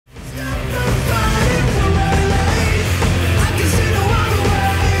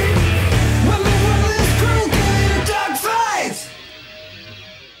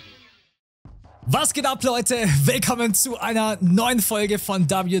Was geht ab, Leute? Willkommen zu einer neuen Folge von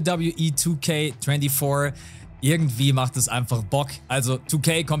WWE 2K24. Irgendwie macht es einfach Bock. Also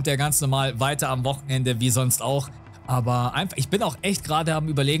 2K kommt ja ganz normal weiter am Wochenende, wie sonst auch. Aber einfach, ich bin auch echt gerade am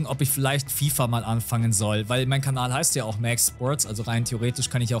Überlegen, ob ich vielleicht FIFA mal anfangen soll, weil mein Kanal heißt ja auch MaxxSportz, also rein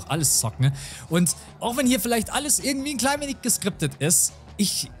theoretisch kann ich auch alles zocken. Und auch wenn hier vielleicht alles irgendwie ein klein wenig geskriptet ist,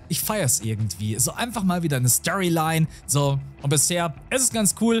 ich feiere es irgendwie. So einfach mal wieder eine Storyline. So, und bisher ist es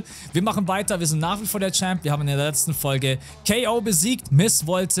ganz cool. Wir machen weiter. Wir sind nach wie vor der Champ. Wir haben in der letzten Folge KO besiegt. Miss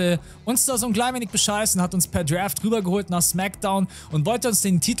wollte uns da so ein klein wenig bescheißen, hat uns per Draft rübergeholt nach SmackDown und wollte uns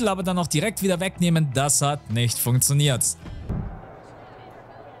den Titel aber dann auch direkt wieder wegnehmen. Das hat nicht funktioniert.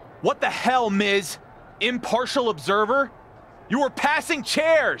 What the hell, Miz? Impartial observer? You were passing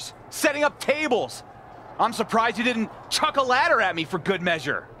chairs, setting up tables. I'm surprised you didn't chuck a ladder at me for good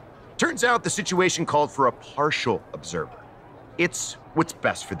measure. Turns out the situation called for a partial observer. It's what's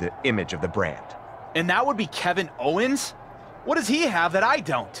best for the image of the brand. And that would be Kevin Owens? What does he have that I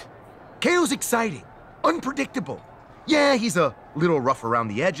don't? KO's exciting, unpredictable. Yeah, he's a little rough around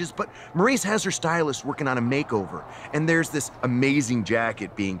the edges, but MyRise has her stylist working on a makeover, and there's this amazing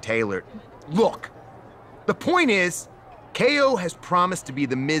jacket being tailored. Look, the point is, KO has promised to be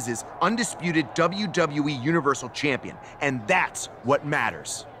the Miz's undisputed WWE Universal Champion, and that's what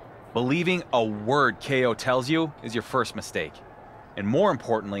matters. Believing a word KO tells you is your first mistake. And more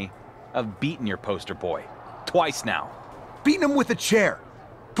importantly, I've beaten your poster boy. Twice now. Beating him with a chair.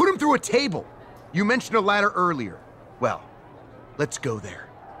 Put him through a table. You mentioned a ladder earlier. Well, let's go there.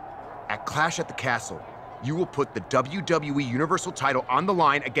 At Clash at the Castle, you will put the WWE Universal title on the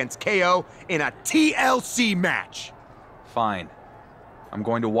line against KO in a TLC match. Fine. I'm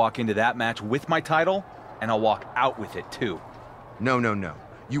going to walk into that match with my title, and I'll walk out with it too. No.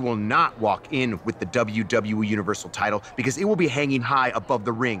 You will not walk in with the WWE Universal title because it will be hanging high above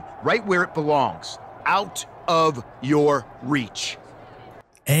the ring, right where it belongs. Out of your reach.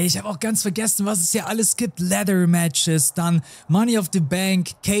 Ey, ich habe auch ganz vergessen, was es hier alles gibt. Ladder-Matches, dann Money of the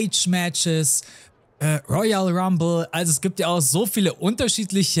Bank, Cage-Matches, Royal Rumble. Also es gibt ja auch so viele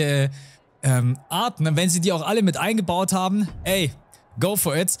unterschiedliche Arten. Und wenn sie die auch alle mit eingebaut haben, ey, go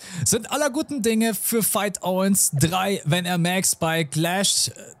for it. Sind aller guten Dinge für Fight Owens 3, wenn er Max bei Clash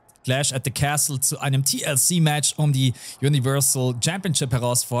at the Castle zu einem TLC-Match um die Universal Championship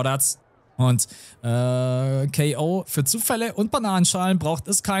herausfordert. Und KO für Zufälle und Bananenschalen braucht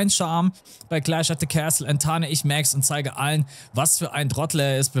es keinen Charme. Bei Clash at the Castle enttarne ich Max und zeige allen, was für ein Trottel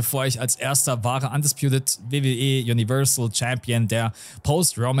er ist, bevor ich als erster wahre Undisputed WWE Universal Champion der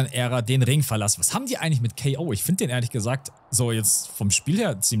Post-Roman-Ära den Ring verlasse. Was haben die eigentlich mit KO? Ich finde den ehrlich gesagt so jetzt vom Spiel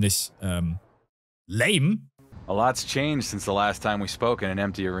her ziemlich lame. A lot's changed since the last time we spoke in an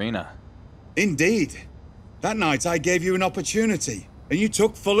empty arena. Indeed. That night I gave you an opportunity. And you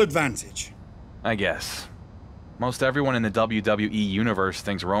took full advantage. I guess. Most everyone in the WWE universe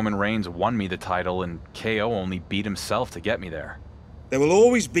thinks Roman Reigns won me the title and KO only beat himself to get me there. There will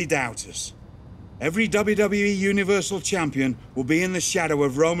always be doubters. Every WWE Universal Champion will be in the shadow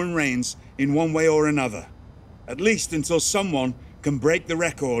of Roman Reigns in one way or another. At least until someone can break the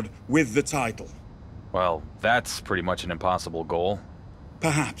record with the title. Well, that's pretty much an impossible goal.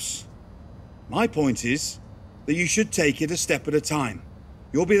 Perhaps. My point is that you should take it a step at a time.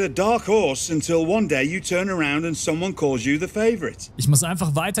 You'll be the dark horse until one day you turn around and someone calls you the favorite. Ich muss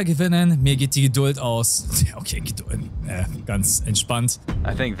einfach weiter gewinnen. Mir geht die Geduld aus. Ja, okay, ganz entspannt.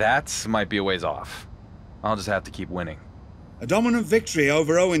 I think that might be a ways off. I'll just have to keep winning. A dominant victory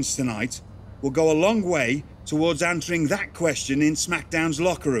over Owens tonight will go a long way towards answering that question in SmackDown's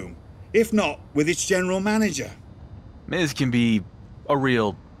locker room, if not with its general manager. Miz can be a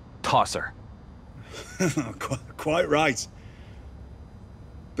real tosser. Quite right.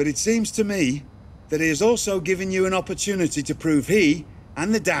 But it seems to me that he has also given you an opportunity to prove he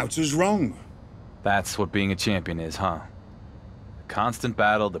and the doubters wrong. That's what being a champion is, huh? A constant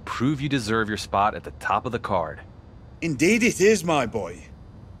battle to prove you deserve your spot at the top of the card. Indeed it is, my boy.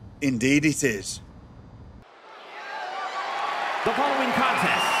 Indeed it is. The following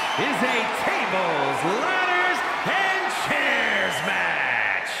contest is a tables, ladders, and chairs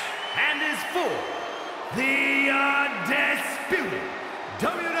match, and is for the undisputed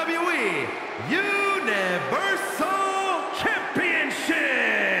WWE Universal Championship.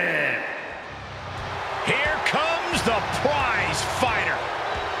 Here comes the prize fighter.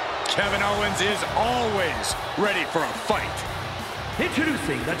 Kevin Owens is always ready for a fight.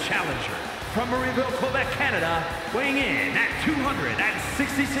 Introducing the challenger from Marieville, Quebec, Canada, weighing in at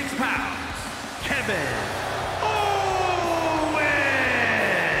 266 pounds, Kevin Owens.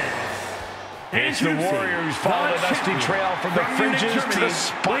 It's the Warrior who's followed a dusty trail from the fringes to the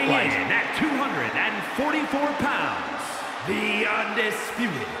spotlight. At 244 pounds, the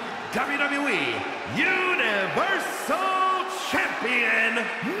undisputed WWE Universal Champion,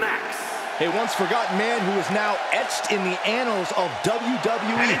 Max. A once forgotten man who is now etched in the annals of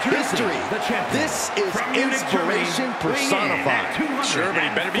WWE history. This is inspiration personified. Sure, but he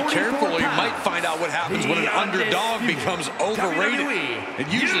better be careful or you might find out what happens when an underdog becomes overrated.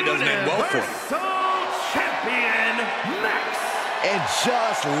 It usually doesn't end well for him. Champion, Max. And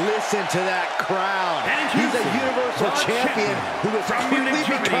just listen to that crowd. He's a Universal Champion who is quickly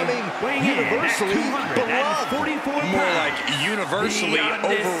becoming universally beloved. More like universally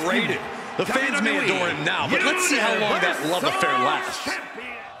overrated. The fans may adore him now, but let's see how long that love affair lasts.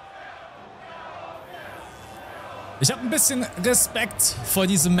 Ich habe ein bisschen Respekt vor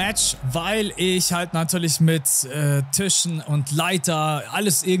diesem Match, weil ich halt natürlich mit Tischen und Leiter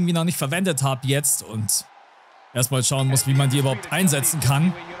alles irgendwie noch nicht verwendet habe jetzt und erstmal schauen muss, wie man die überhaupt einsetzen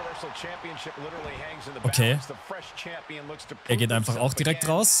kann. Okay. Er geht einfach auch direkt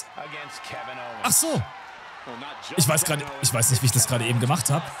raus. Ach so. Ich weiß nicht, wie ich das gerade eben gemacht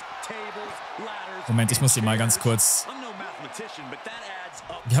habe. Moment, ich muss hier mal ganz kurz...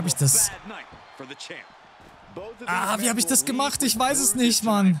 Wie habe ich das... wie habe ich das gemacht? Ich weiß es nicht,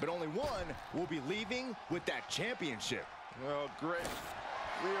 Mann.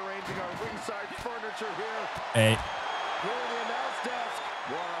 Ey.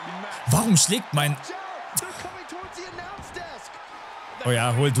 Warum schlägt mein... Oh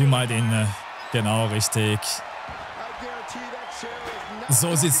ja, hol du mal den... Genau, richtig.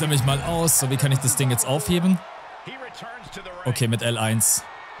 So sieht es nämlich mal aus. So, wie kann ich das Ding jetzt aufheben? Okay, mit L1.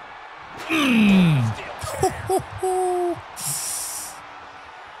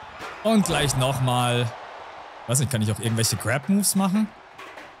 Und gleich nochmal. Weiß nicht, kann ich auch irgendwelche Grab-Moves machen?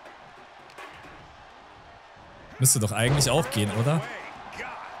 Müsste doch eigentlich auch gehen, oder?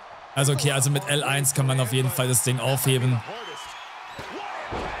 Also okay, also mit L1 kann man auf jeden Fall das Ding aufheben.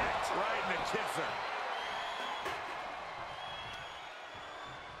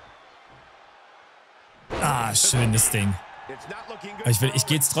 Ah, schönes Ding. Ich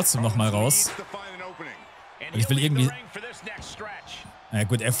gehe jetzt trotzdem nochmal raus. Und ich will irgendwie... Na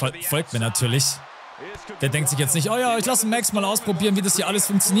gut, er folgt mir natürlich. Der denkt sich jetzt nicht, oh ja, ich lasse Max mal ausprobieren, wie das hier alles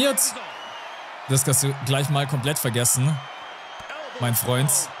funktioniert. Das kannst du gleich mal komplett vergessen, mein Freund.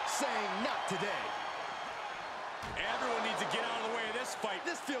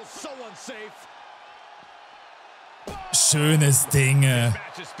 Schönes Ding.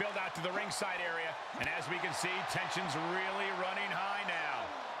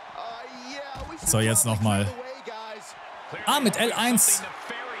 So, jetzt nochmal. Ah, mit L1.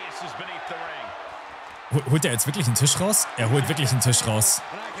 Holt er jetzt wirklich einen Tisch raus? Er holt wirklich einen Tisch raus.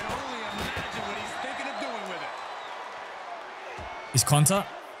 Ich konter.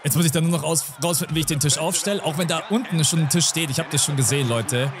 Jetzt muss ich dann nur noch rausfinden, wie ich den Tisch aufstelle. Auch wenn da unten schon ein Tisch steht. Ich habe das schon gesehen,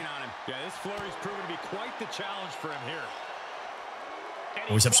 Leute.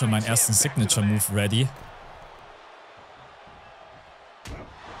 Oh, ich habe schon meinen ersten Signature-Move ready.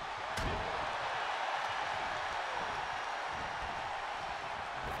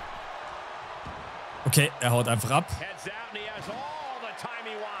 Okay, er haut einfach ab.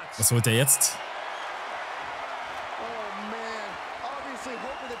 Was holt er jetzt?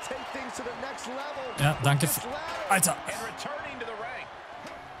 Ja, danke. Alter.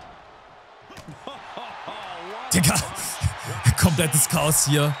 Digga. Komplettes Chaos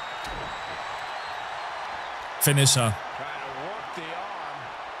hier. Finisher.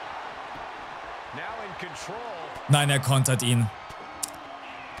 Nein, er kontert ihn.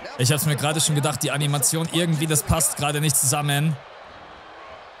 Ich hab's mir gerade schon gedacht, die Animation irgendwie, das passt gerade nicht zusammen.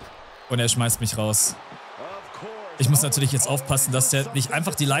 Und er schmeißt mich raus. Ich muss natürlich jetzt aufpassen, dass der nicht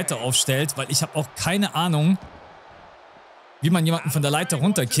einfach die Leiter aufstellt, weil ich habe auch keine Ahnung, wie man jemanden von der Leiter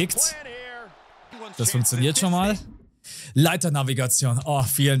runterkickt. Das funktioniert schon mal. Leiternavigation. Oh,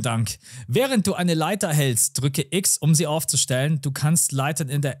 vielen Dank. Während du eine Leiter hältst, drücke X, um sie aufzustellen. Du kannst Leitern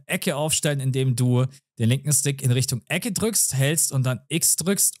in der Ecke aufstellen, indem du den linken Stick in Richtung Ecke drückst, hältst und dann X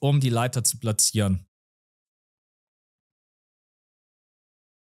drückst, um die Leiter zu platzieren.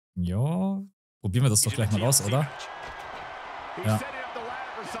 Ja, probieren wir das doch gleich mal aus, oder? Ja.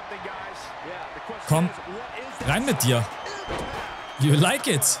 Komm, rein mit dir. You like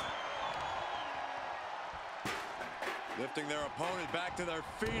it.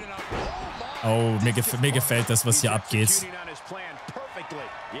 Oh, mir gefällt das, was hier abgeht.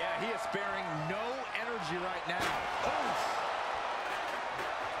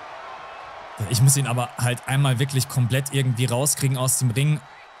 Ich muss ihn aber halt einmal wirklich komplett irgendwie rauskriegen aus dem Ring.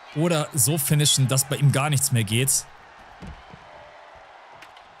 oder so finishen, dass bei ihm gar nichts mehr geht.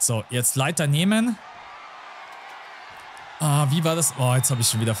 So, jetzt Leiter nehmen. Ah, wie war das? Oh, jetzt habe ich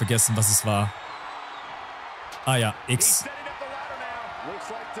schon wieder vergessen, was es war. Ah ja, X.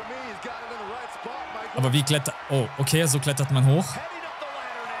 Aber wie klettert... Oh, okay, so klettert man hoch.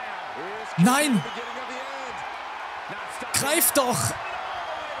 Nein! Greif doch!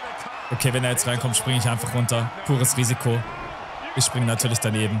 Okay, wenn er jetzt reinkommt, springe ich einfach runter. Pures Risiko. Ich springe natürlich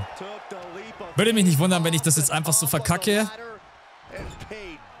daneben. Würde mich nicht wundern, wenn ich das jetzt einfach so verkacke.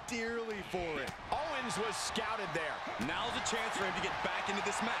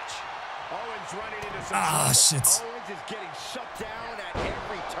 Ah, shit.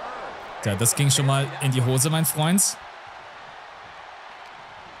 Ja, das ging schon mal in die Hose, mein Freund.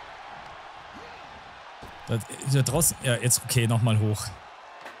 Da draußen... Ja, jetzt okay, nochmal hoch.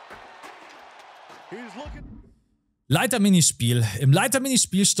 Leiter-Minispiel. Im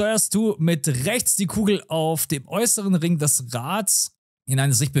Leiter-Minispiel steuerst du mit rechts die Kugel auf dem äußeren Ring des Rads in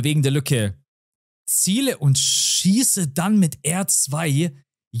eine sich bewegende Lücke. Ziele und schieße dann mit R2.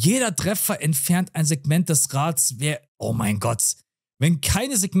 Jeder Treffer entfernt ein Segment des Rads. Oh mein Gott. Wenn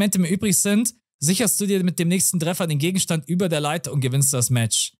keine Segmente mehr übrig sind, sicherst du dir mit dem nächsten Treffer den Gegenstand über der Leiter und gewinnst das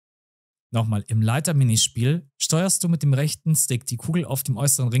Match. Nochmal, im Leiter-Minispiel steuerst du mit dem rechten Stick die Kugel auf dem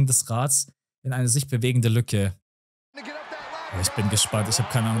äußeren Ring des Rads in eine sich bewegende Lücke. Oh, ich bin gespannt, ich habe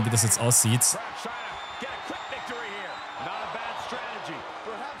keine Ahnung, wie das jetzt aussieht.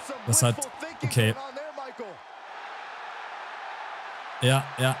 Das hat... Okay. Ja.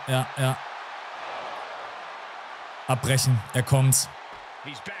 Abbrechen, er kommt.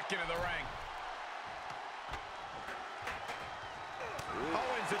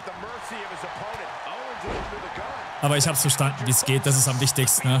 Aber ich hab's verstanden, wie es geht, das ist am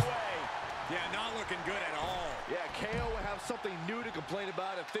wichtigsten, ne?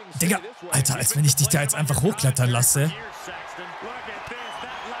 Digga, Alter, als wenn ich dich da jetzt einfach hochklettern lasse.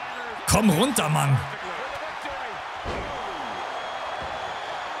 Komm runter, Mann!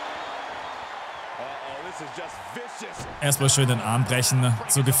 Erstmal schön den Arm brechen, ne?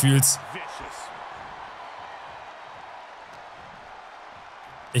 So gefühlt.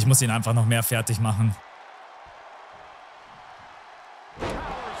 Ich muss ihn einfach noch mehr fertig machen.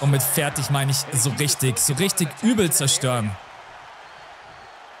 Und mit fertig meine ich so richtig übel zerstören.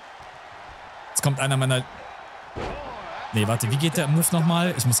 Jetzt kommt einer meiner... Nee, warte, wie geht der Move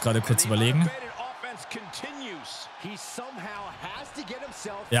nochmal? Ich muss gerade kurz überlegen.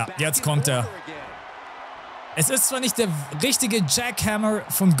 Ja, jetzt kommt er. Es ist zwar nicht der richtige Jackhammer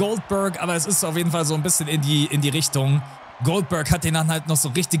von Goldberg, aber es ist auf jeden Fall so ein bisschen in die Richtung. Goldberg hat den dann halt noch so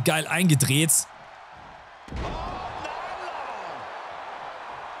richtig geil eingedreht.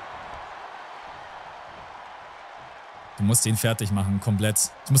 Du musst ihn fertig machen,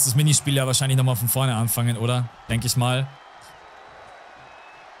 komplett. Ich muss das Minispiel ja wahrscheinlich nochmal von vorne anfangen, oder? Denke ich mal.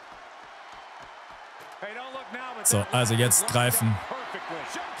 So, also jetzt greifen.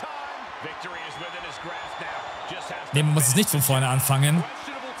 Nee, man muss es nicht von vorne anfangen.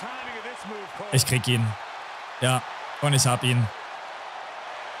 Ich krieg ihn. Ja, und ich hab ihn.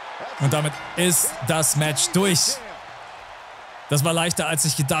 Und damit ist das Match durch. Das war leichter, als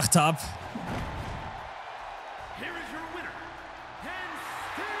ich gedacht habe.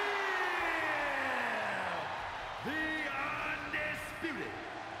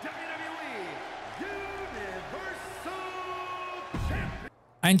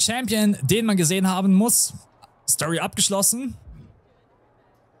 Ein Champion, den man gesehen haben muss. Story abgeschlossen.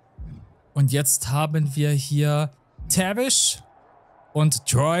 Und jetzt haben wir hier Tavish und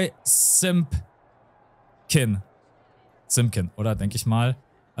Troy Simpkin. Simpkin, oder? Denke ich mal.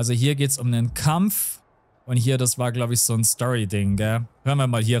 Also hier geht es um einen Kampf. Und hier, das war, glaube ich, so ein Story-Ding, gell? Hören wir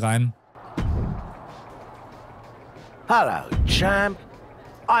mal hier rein. Hello, champ.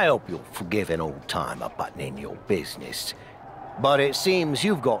 I hope you'll forgive an old-timer butting in your business. But it seems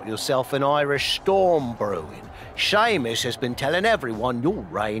you've got yourself an Irish storm brewing. Sheamus has been telling everyone your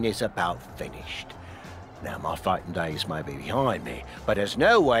reign is about finished. Now, my fighting days may be behind me, but there's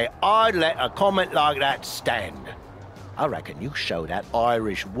no way I'd let a comment like that stand. I reckon you show that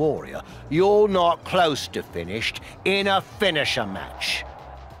Irish warrior you're not close to finished in a finisher match.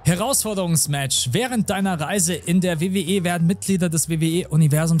 Herausforderungsmatch. Während deiner Reise in der WWE werden Mitglieder des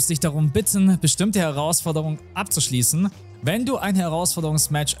WWE-Universums dich darum bitten, bestimmte Herausforderungen abzuschließen. Wenn du ein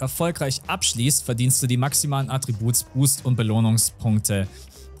Herausforderungsmatch erfolgreich abschließt, verdienst du die maximalen Attributs, Boost und Belohnungspunkte.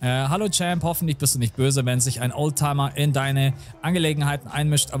 Hallo Champ, hoffentlich bist du nicht böse, wenn sich ein Oldtimer in deine Angelegenheiten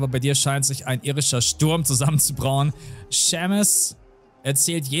einmischt, aber bei dir scheint sich ein irischer Sturm zusammenzubrauen. Sheamus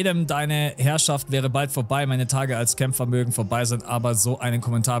erzählt jedem, deine Herrschaft wäre bald vorbei, meine Tage als Kämpfer mögen vorbei sein, aber so einen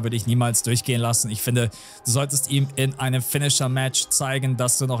Kommentar würde ich niemals durchgehen lassen. Ich finde, du solltest ihm in einem Finisher-Match zeigen,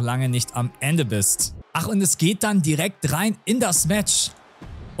 dass du noch lange nicht am Ende bist. Ach, und es geht dann direkt rein in das Match.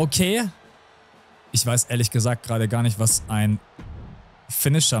 Okay. Ich weiß ehrlich gesagt gerade gar nicht, was ein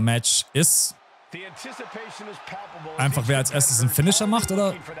Finisher-Match ist. Einfach wer als erstes einen Finisher macht,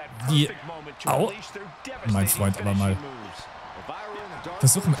 oder wie... Au. Mein Freund, aber mal...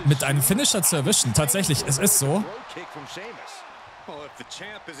 Versuchen mit einem Finisher zu erwischen. Tatsächlich, es ist so.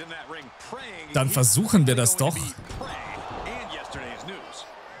 Dann versuchen wir das doch.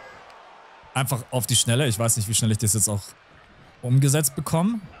 Einfach auf die Schnelle. Ich weiß nicht, wie schnell ich das jetzt auch umgesetzt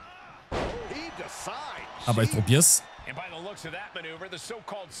bekomme. Aber ich probiere es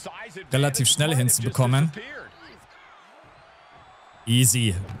relativ schnell hinzubekommen.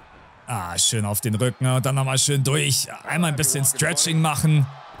 Easy. Ah, schön auf den Rücken und dann nochmal schön durch. Einmal ein bisschen Stretching machen.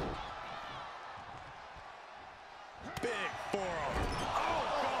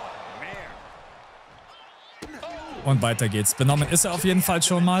 Und weiter geht's. Benommen ist er auf jeden Fall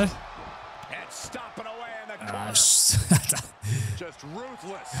schon mal. Ah,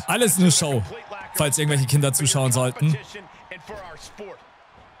 alles nur Show, falls irgendwelche Kinder zuschauen sollten.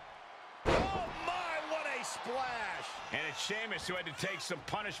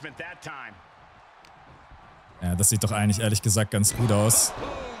 Ja, das sieht doch eigentlich ehrlich gesagt ganz gut aus.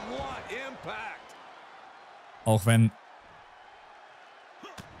 Auch wenn...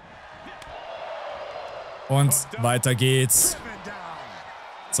 Und weiter geht's.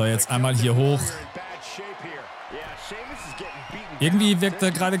 So, jetzt einmal hier hoch. Irgendwie wirkt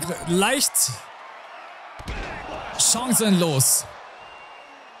er gerade leicht chancenlos.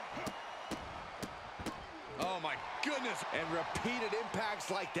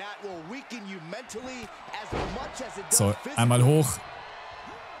 So, einmal hoch.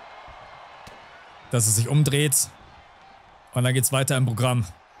 Dass es sich umdreht. Und dann geht's weiter im Programm.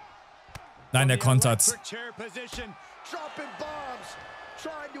 Nein, der kontert.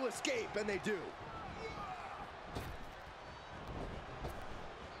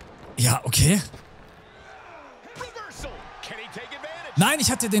 Ja, okay. Nein,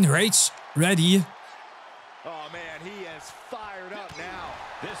 ich hatte den Rage ready.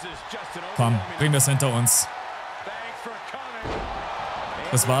 Komm, bring das hinter uns.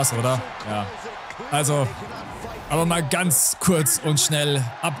 Das war's, oder? Ja. Also, aber mal ganz kurz und schnell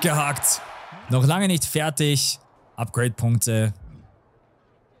abgehakt. Noch lange nicht fertig. Upgrade-Punkte.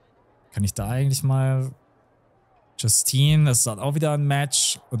 Kann ich da eigentlich mal... Justine, das ist dann auch wieder ein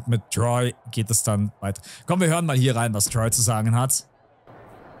Match. Und mit Troy geht es dann weiter. Komm, wir hören mal hier rein, was Troy zu sagen hat.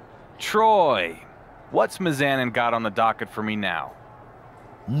 Troy, what's Mizanin got on the docket for me now?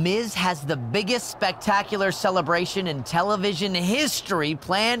 Miz has the biggest spectacular celebration in television history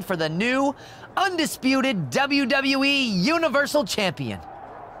planned for the new, undisputed WWE Universal Champion.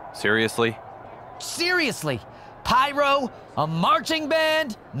 Seriously? Seriously. Pyro, a marching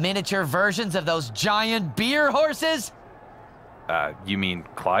band, miniature versions of those giant beer horses? You mean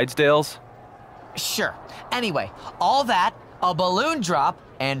Clydesdales? Sure. Anyway, all that, a balloon drop,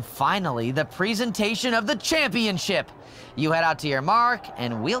 and finally the presentation of the championship. You head out to your mark,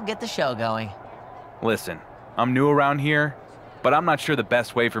 and we'll get the show going. Listen, I'm new around here, but I'm not sure the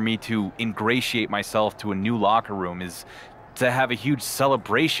best way for me to ingratiate myself to a new locker room is to have a huge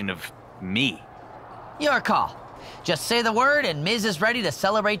celebration of me. Your call. Just say the word and Miz is ready to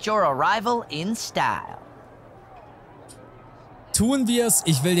celebrate your arrival in style. Tun wir es?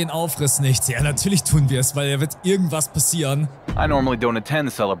 Ich will den Aufriss nicht. Ja, natürlich tun wir es, weil da wird irgendwas passieren. I normally don't attend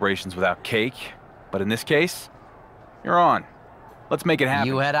the celebrations without cake, but in this case, you're on. Let's make it happen.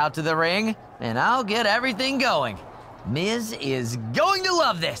 You head out to the ring, and I'll get everything going. Miz is going to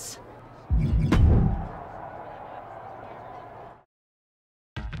love this.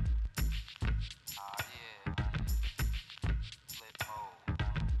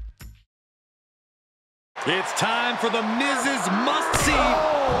 It's time for the Miz's must-see.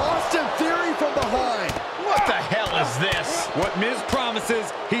 Oh, Austin Theory from behind. What the hell is this? What Miz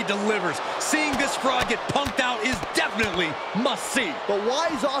promises, he delivers. Seeing this fraud get punked out is definitely must-see. But why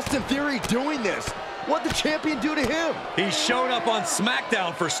is Austin Theory doing this? What'd the champion do to him? He showed up on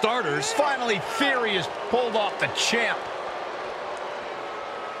SmackDown for starters. Finally, Theory has pulled off the champ.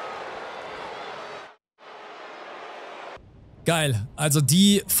 Geil. Also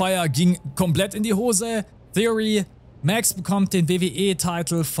die Feier ging komplett in die Hose. Theory, Max bekommt den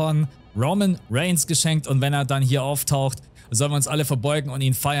WWE-Titel von Roman Reigns geschenkt und wenn er dann hier auftaucht, sollen wir uns alle verbeugen und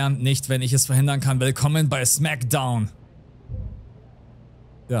ihn feiern. Nicht, wenn ich es verhindern kann. Willkommen bei SmackDown.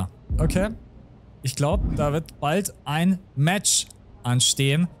 Ja, okay. Ich glaube, da wird bald ein Match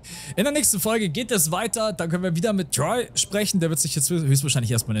anstehen. In der nächsten Folge geht es weiter. Dann können wir wieder mit Troy sprechen. Der wird sich jetzt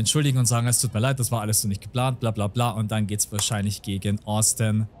höchstwahrscheinlich erstmal entschuldigen und sagen, es tut mir leid, das war alles so nicht geplant, bla bla bla. Und dann geht es wahrscheinlich gegen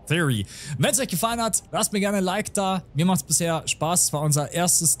Austin Theory. Wenn es euch gefallen hat, lasst mir gerne ein Like da. Mir macht es bisher Spaß. Es war unser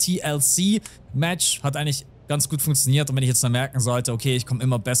erstes TLC-Match. Hat eigentlich ganz gut funktioniert. Und wenn ich jetzt dann merken sollte, okay, ich komme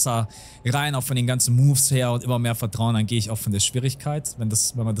immer besser rein, auch von den ganzen Moves her und immer mehr Vertrauen, dann gehe ich auch von der Schwierigkeit, wenn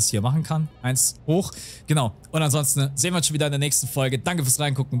man das hier machen kann. 1 hoch. Genau. Und ansonsten sehen wir uns schon wieder in der nächsten Folge. Danke fürs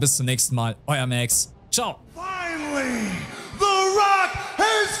Reingucken. Bis zum nächsten Mal. Euer Max. Ciao. Finally, The Rock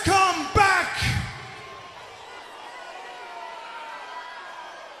has come back.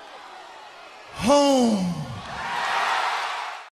 Home.